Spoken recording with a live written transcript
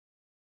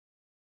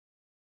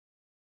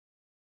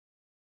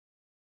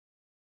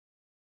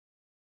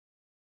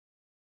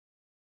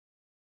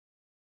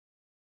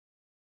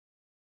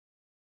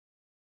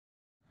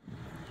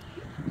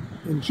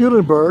In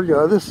Schulenburg,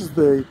 this is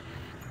the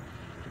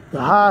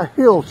High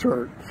Hill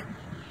Church.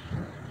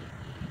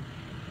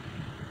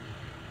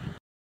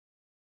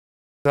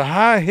 The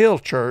High Hill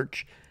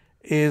Church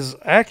is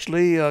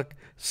actually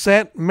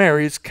St.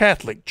 Mary's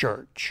Catholic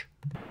Church.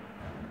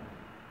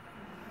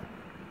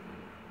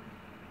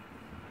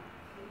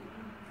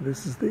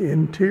 This is the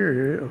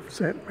interior of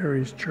St.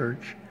 Mary's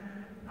Church,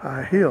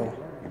 High Hill.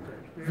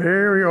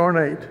 Very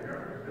ornate.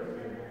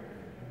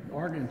 The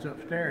organ's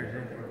upstairs,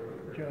 isn't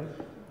it, Joe?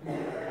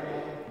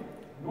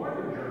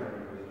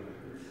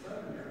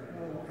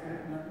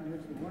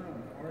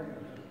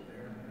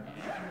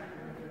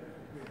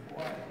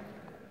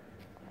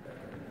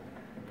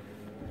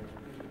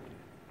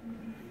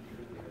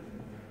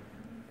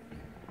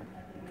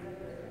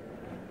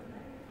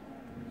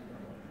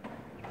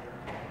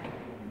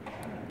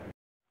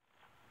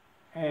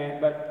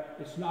 But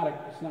it's not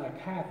a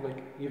Catholic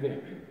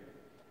event.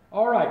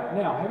 All right.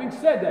 Now, having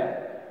said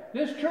that,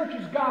 this church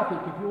is Gothic.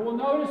 If you will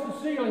notice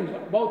the ceilings,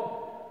 both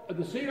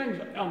the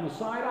ceilings on the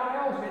side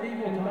aisles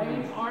and the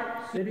main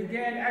arch, they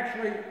began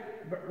actually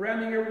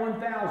around the year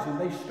 1000.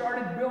 They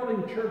started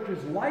building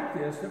churches like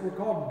this that were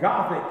called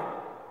Gothic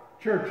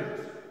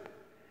churches.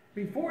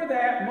 Before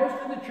that, most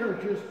of the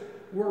churches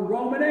were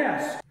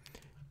Romanesque.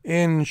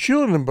 In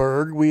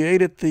Schulenburg, we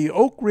ate at the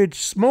Oak Ridge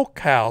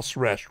Smokehouse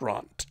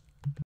restaurant.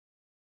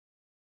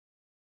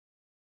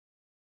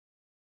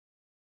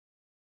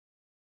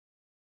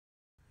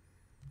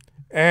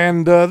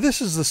 And this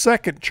is the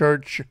second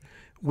church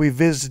we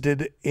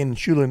visited in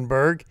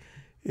Schulenburg.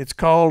 It's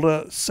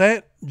called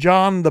St.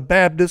 John the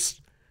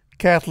Baptist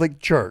Catholic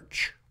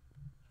Church.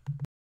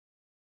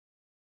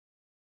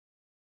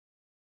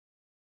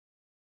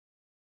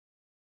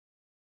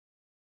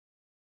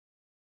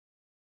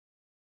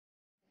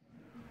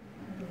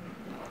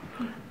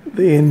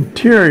 The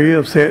interior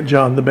of St.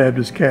 John the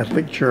Baptist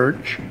Catholic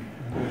Church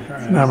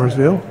in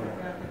Ammersville.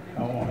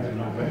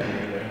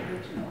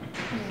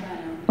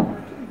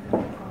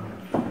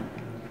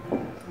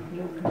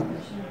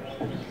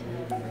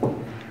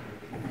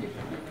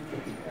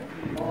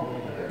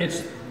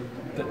 It's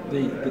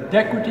the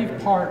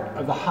decorative part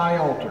of the high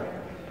altar.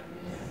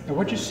 And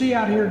what you see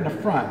out here in the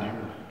front,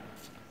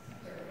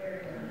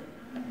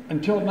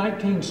 until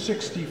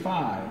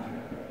 1965,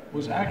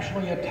 was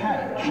actually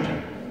attached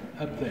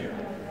up there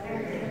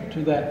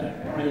to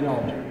that main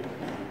altar.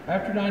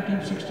 After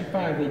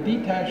 1965, they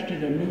detached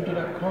it and moved it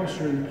up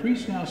closer, and the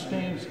priest now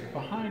stands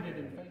behind it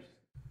and faces.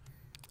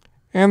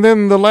 And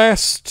then the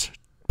last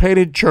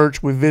painted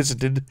church we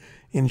visited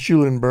in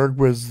Schulenburg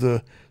was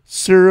the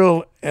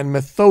Cyril and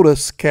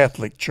Methodist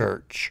Catholic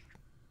Church.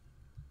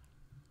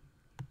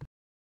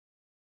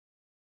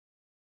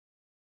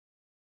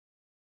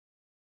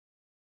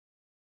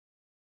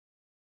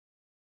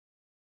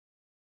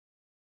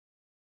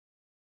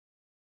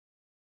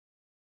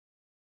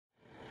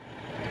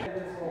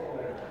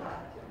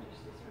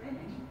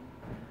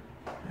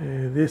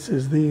 This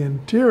is the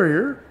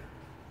interior.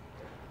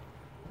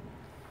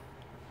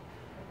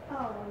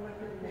 Oh, look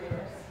at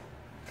this.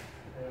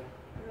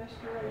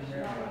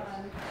 Restoration.